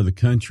different part of the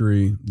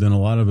country than a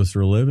lot of us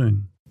are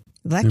living.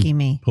 Lucky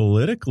me.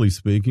 Politically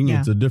speaking,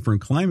 It's a different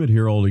climate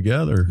here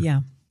altogether. Yeah.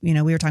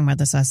 We were talking about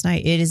this last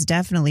night. It is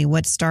definitely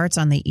what starts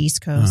on the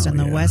East Coast and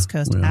the West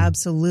Coast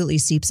absolutely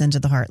seeps into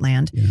the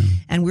heartland. Yeah.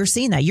 And we're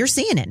seeing that. You're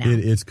seeing it now.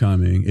 It's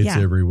coming. It's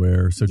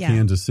everywhere. So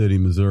Kansas City,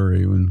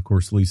 Missouri, and of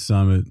course Lee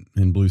Summit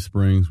and Blue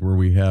Springs, where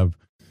we have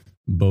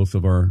both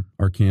of our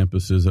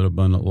campuses at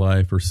Abundant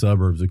Life, are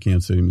suburbs of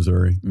Kansas City,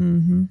 Missouri.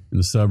 Mm-hmm. And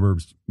the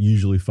suburbs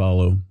usually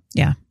follow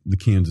the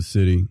Kansas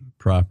City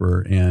proper.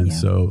 And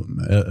so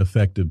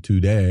effective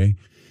today,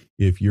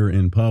 if you're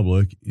in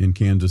public in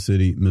Kansas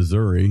City,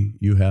 Missouri,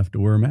 you have to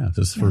wear a mask.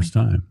 It's the first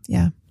time.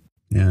 Yeah.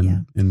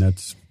 And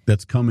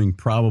that's coming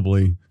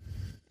probably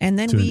and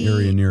then to an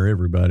area near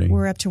everybody.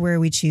 We're up to where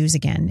we choose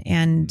again.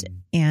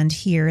 And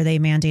here they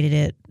mandated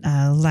it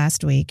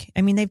last week.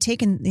 I mean, they've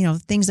taken,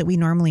 things that we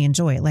normally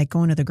enjoy, like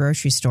going to the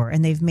grocery store,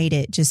 and they've made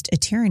it just a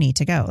tyranny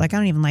to go. Like, I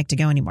don't even like to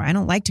go anymore. I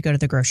don't like to go to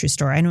the grocery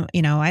store. I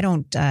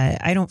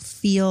don't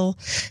feel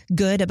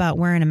good about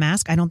wearing a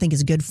mask. I don't think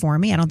it's good for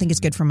me. I don't think it's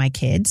good for my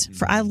kids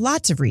for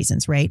lots of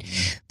reasons. Right.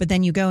 But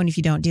then you go, and if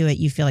you don't do it,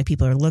 you feel like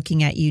people are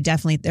looking at you.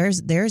 Definitely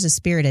there's a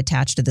spirit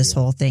attached to this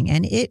whole thing.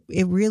 And it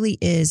really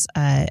is,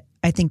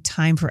 I think,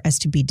 time for us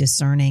to be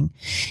discerning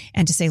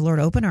and to say, Lord,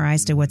 open our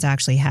eyes to what's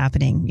actually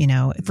happening.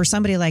 For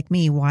somebody like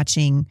me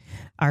watching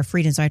our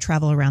freedom. So I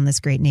travel around this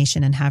great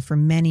nation and have for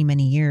many,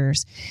 many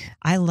years.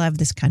 I love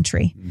this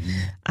country. Mm-hmm.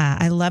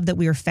 I love that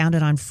we were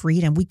founded on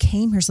freedom. We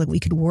came here so that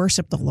we could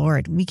worship the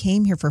Lord. We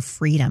came here for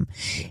freedom,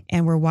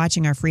 and we're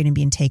watching our freedom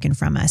being taken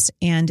from us.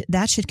 And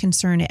that should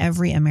concern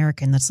every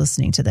American that's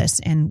listening to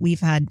this. And we've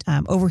had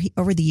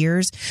over the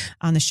years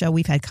on the show,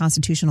 we've had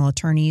constitutional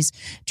attorneys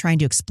trying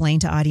to explain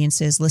to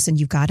audiences, listen,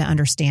 you've got to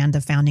understand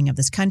the founding of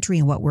this country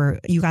and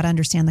you got to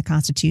understand the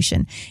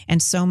Constitution.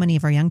 And so many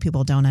of our young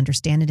people don't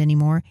understand it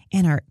anymore,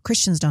 and our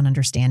Christians don't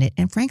understand it.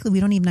 And frankly,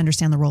 we don't even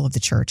understand the role of the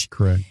church.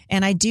 Correct.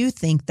 And I do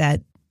think that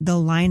the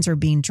lines are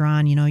being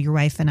drawn. Your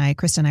wife and I,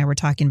 Krista and I, were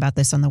talking about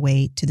this on the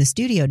way to the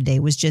studio today,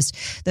 was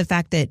just the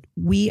fact that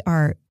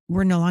we're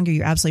no longer,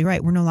 you're absolutely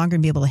right, we're no longer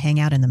going to be able to hang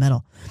out in the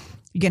middle.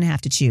 You're going to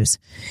have to choose.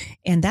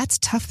 And that's a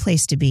tough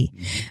place to be.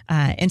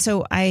 And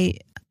so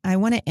I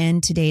want to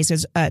end today's.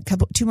 There's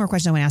two more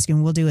questions I want to ask you,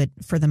 and we'll do it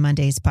for the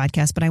Monday's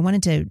podcast. But I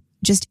wanted to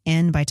just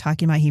end by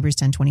talking about Hebrews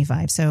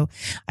 10:25. So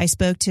I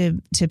spoke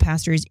to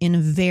pastors in a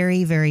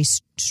very, very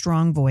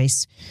strong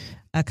voice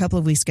a couple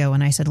of weeks ago,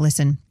 and I said,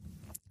 listen,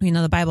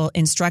 the Bible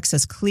instructs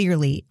us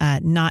clearly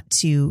not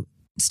to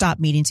stop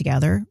meeting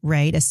together,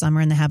 right? As some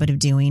are in the habit of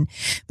doing.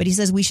 But he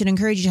says we should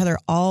encourage each other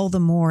all the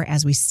more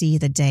as we see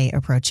the day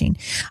approaching.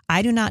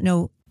 I do not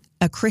know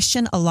a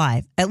Christian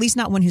alive, at least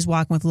not one who's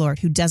walking with the Lord,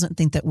 who doesn't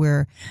think that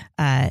we're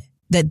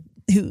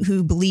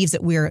who believes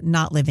that we're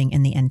not living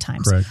in the end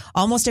times. Correct.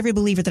 Almost every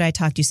believer that I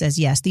talk to says,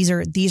 yes, these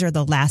are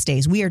the last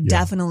days. We are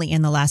definitely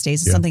in the last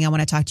days. It's something I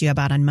want to talk to you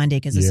about on Monday,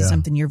 because this is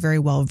something you're very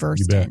well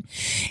versed in.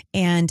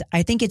 And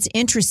I think it's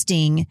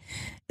interesting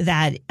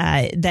that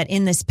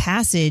in this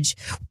passage,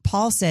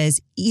 Paul says,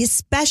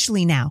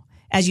 especially now,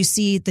 as you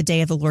see the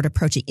day of the Lord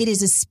approaching, it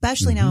is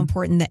especially now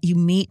important that you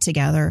meet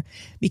together,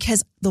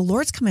 because the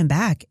Lord's coming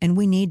back and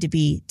we need to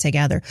be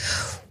together.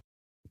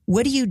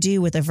 What do you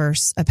do with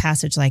a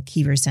passage like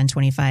Hebrews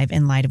 10:25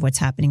 in light of what's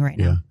happening right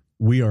now?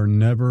 We are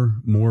never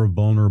more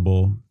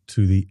vulnerable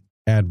to the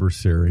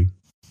adversary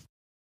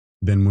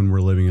than when we're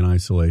living in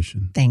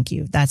isolation. Thank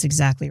you. That's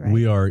exactly right.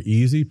 We are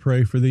easy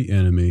prey for the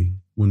enemy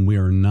when we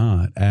are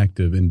not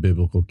active in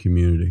biblical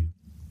community.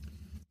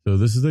 So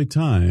this is a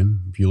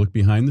time, if you look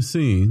behind the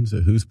scenes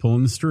at who's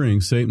pulling the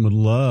strings, Satan would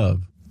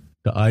love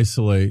to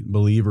isolate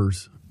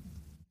believers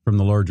from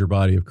the larger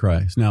body of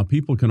Christ. Now,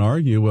 people can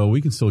argue, well,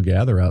 we can still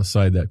gather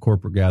outside that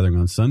corporate gathering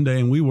on Sunday,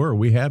 and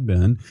we have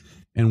been,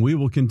 and we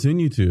will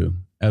continue to.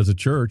 As a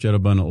church at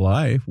Abundant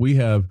Life, we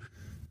have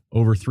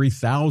over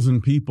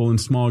 3,000 people in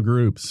small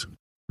groups,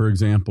 for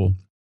example.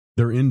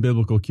 They're in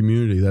biblical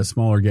community, that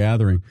smaller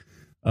gathering.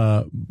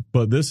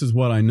 But this is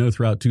what I know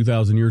throughout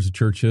 2,000 years of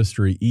church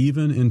history,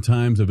 even in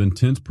times of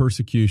intense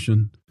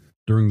persecution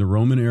during the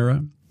Roman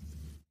era,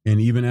 and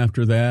even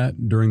after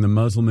that, during the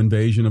Muslim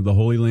invasion of the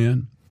Holy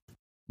Land,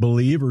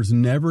 believers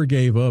never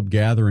gave up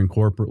gathering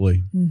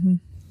corporately. Mm-hmm.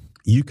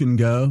 You can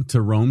go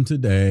to Rome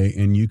today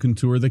and you can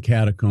tour the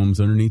catacombs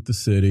underneath the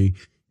city,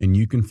 and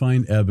you can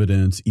find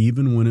evidence,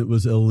 even when it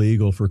was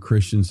illegal for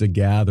Christians to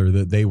gather,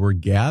 that they were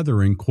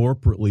gathering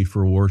corporately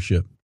for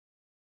worship.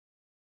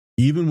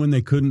 Even when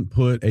they couldn't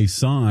put a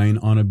sign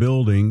on a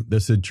building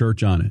that said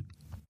church on it,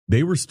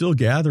 they were still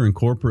gathering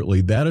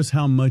corporately. That is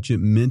how much it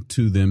meant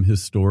to them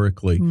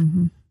historically.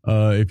 Mm-hmm.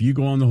 If you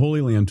go on the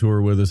Holy Land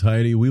tour with us,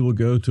 Heidi, we will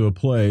go to a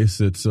place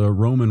that's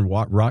Roman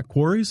rock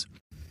quarries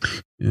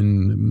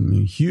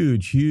and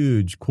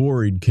huge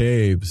quarried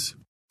caves.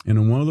 And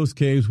in one of those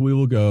caves we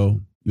will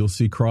go, you'll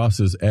see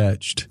crosses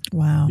etched.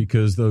 Wow.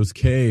 Because those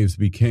caves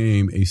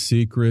became a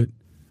secret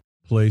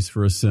place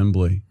for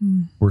assembly,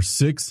 where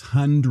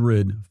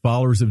 600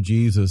 followers of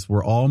Jesus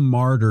were all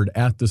martyred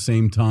at the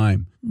same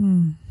time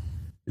in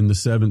the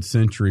 7th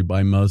century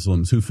by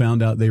Muslims who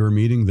found out they were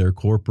meeting there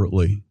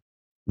corporately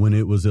when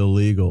it was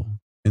illegal.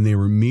 And they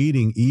were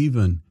meeting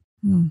even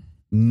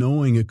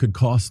knowing it could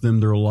cost them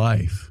their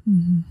life.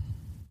 Mm-hmm.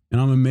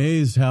 And I'm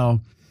amazed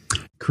how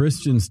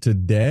Christians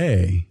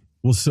today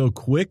will so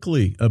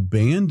quickly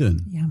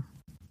abandon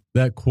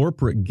that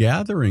corporate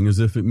gathering as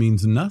if it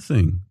means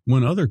nothing,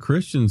 when other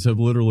Christians have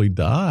literally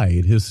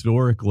died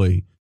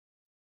historically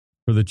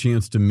for the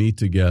chance to meet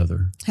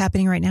together. It's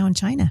happening right now in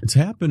China. It's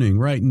happening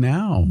right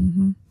now.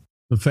 Mm-hmm.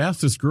 The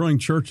fastest growing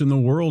church in the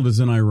world is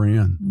in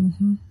Iran.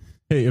 Mm-hmm.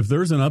 Hey, if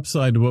there's an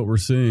upside to what we're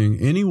seeing,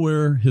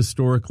 anywhere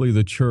historically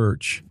the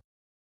church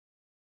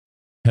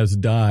has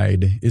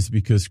died, it's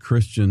because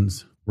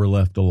Christians were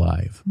left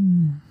alive.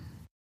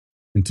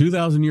 In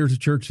 2,000 years of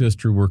church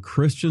history, where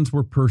Christians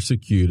were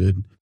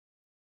persecuted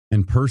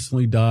and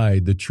personally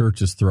died, the church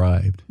has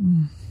thrived.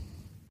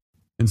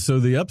 And so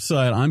the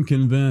upside, I'm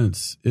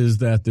convinced, is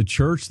that the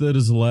church that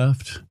is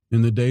left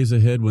in the days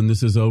ahead when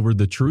this is over,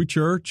 the true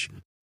church,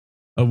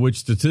 of which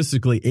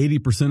statistically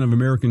 80% of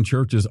American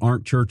churches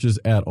aren't churches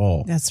at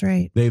all. That's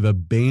right. They've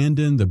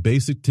abandoned the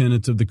basic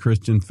tenets of the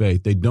Christian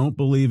faith. They don't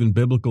believe in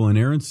biblical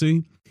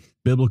inerrancy,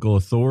 biblical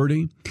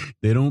authority.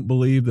 They don't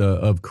believe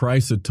of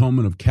Christ's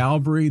atonement of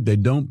Calvary. They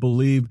don't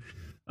believe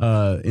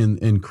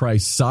in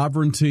Christ's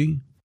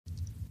sovereignty.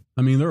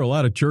 I mean, there are a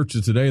lot of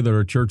churches today that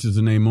are churches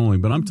in name only,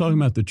 but I'm talking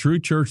about the true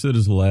church that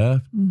is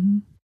left. Mm-hmm.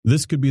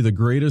 This could be the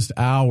greatest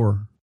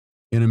hour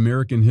in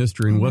American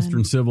history and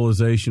Western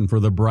civilization for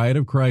the bride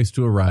of Christ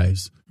to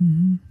arise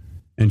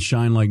and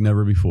shine like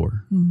never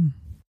before. And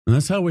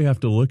that's how we have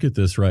to look at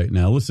this right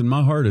now. Listen,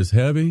 my heart is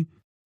heavy.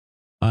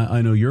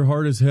 I know your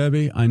heart is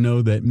heavy. I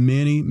know that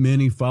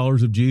many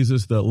followers of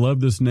Jesus that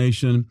love this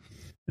nation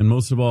and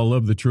most of all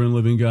love the true and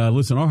living God.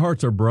 Listen, our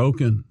hearts are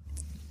broken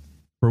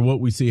for what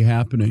we see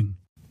happening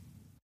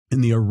in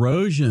the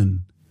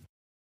erosion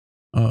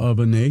of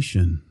a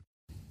nation.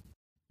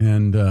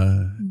 And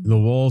the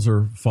walls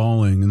are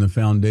falling and the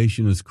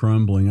foundation is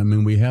crumbling. I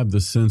mean, we have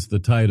the sense the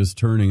tide is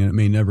turning and it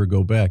may never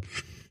go back.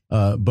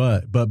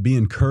 But be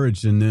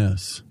encouraged in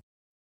this,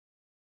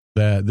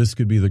 that this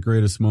could be the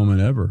greatest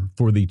moment ever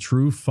for the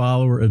true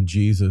follower of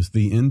Jesus,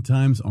 the end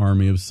times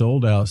army of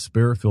sold out,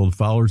 spirit-filled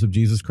followers of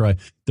Jesus Christ.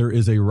 There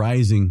is a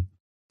rising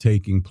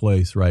taking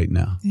place right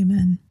now.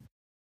 Amen.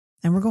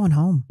 And we're going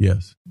home.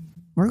 Yes.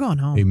 We're going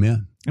home.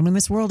 Amen. I mean,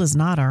 this world is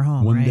not our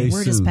home, One right? day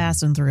We're just soon.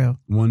 passing through.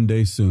 One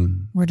day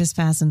soon. We're just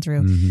passing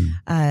through.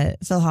 Mm-hmm.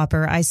 Phil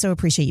Hopper, I so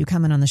appreciate you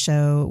coming on the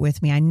show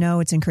with me. I know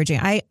it's encouraging.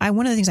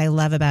 One of the things I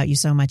love about you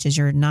so much is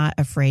you're not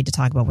afraid to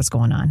talk about what's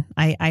going on.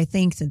 I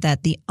think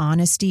that the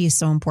honesty is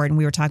so important.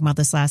 We were talking about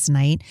this last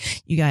night.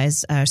 You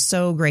guys are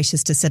so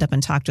gracious to sit up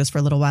and talk to us for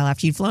a little while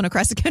after you've flown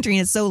across the country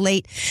and it's so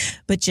late,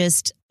 but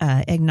just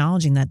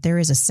acknowledging that there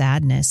is a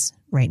sadness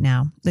right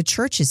now. The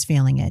church is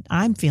feeling it.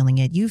 I'm feeling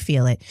it. You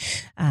feel it.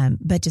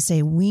 But to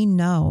say, we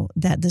know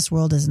that this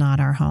world is not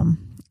our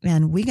home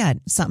and we got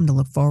something to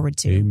look forward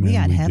to. Amen, we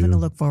got heaven do. to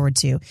look forward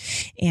to.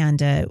 And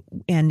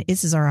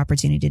this is our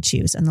opportunity to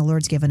choose. And the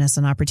Lord's given us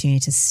an opportunity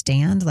to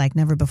stand like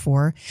never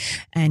before.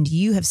 And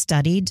you have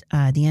studied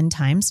the end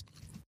times.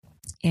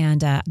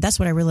 And that's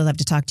what I really love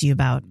to talk to you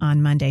about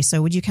on Monday.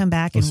 So would you come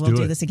back and we'll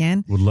do this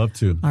again? Would love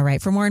to. All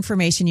right. For more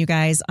information, you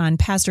guys, on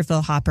Pastor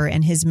Phil Hopper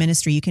and his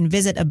ministry, you can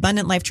visit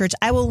Abundant Life Church.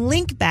 I will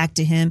link back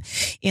to him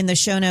in the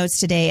show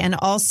notes today. And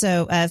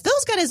also,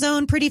 Phil's got his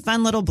own pretty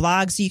fun little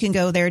blog, so you can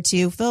go there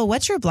too. Phil,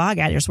 what's your blog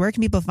address? Where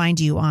can people find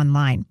you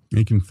online?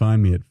 You can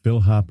find me at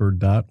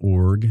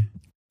philhopper.org,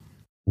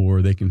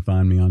 or they can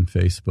find me on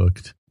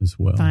Facebook as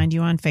well. Find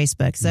you on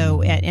Facebook.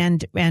 So,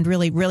 and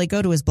really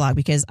go to his blog,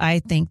 because I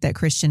think that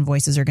Christian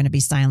voices are going to be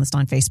silenced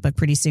on Facebook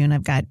pretty soon.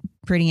 I've got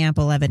pretty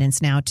ample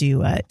evidence now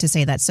to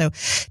say that. So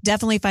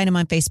definitely find him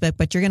on Facebook,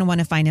 but you're going to want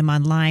to find him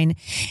online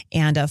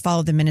and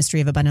follow the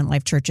ministry of Abundant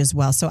Life Church as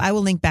well. So I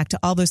will link back to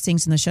all those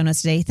things in the show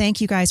notes today.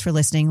 Thank you guys for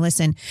listening.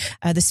 Listen,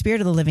 the Spirit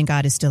of the living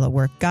God is still at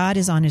work. God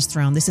is on his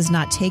throne. This is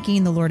not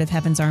taking the Lord of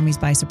Heaven's armies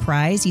by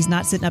surprise. He's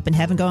not sitting up in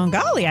heaven going,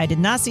 golly, I did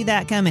not see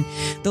that coming.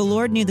 The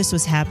Lord knew this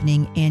was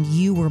happening, and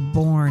you were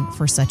born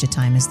for such a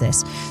time as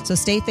this. So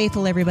stay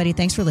faithful, everybody.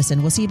 Thanks for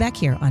listening. We'll see you back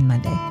here on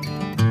Monday.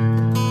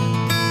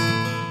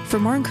 For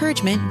more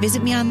encouragement,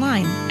 visit me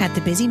online at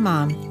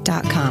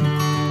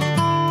thebusymom.com.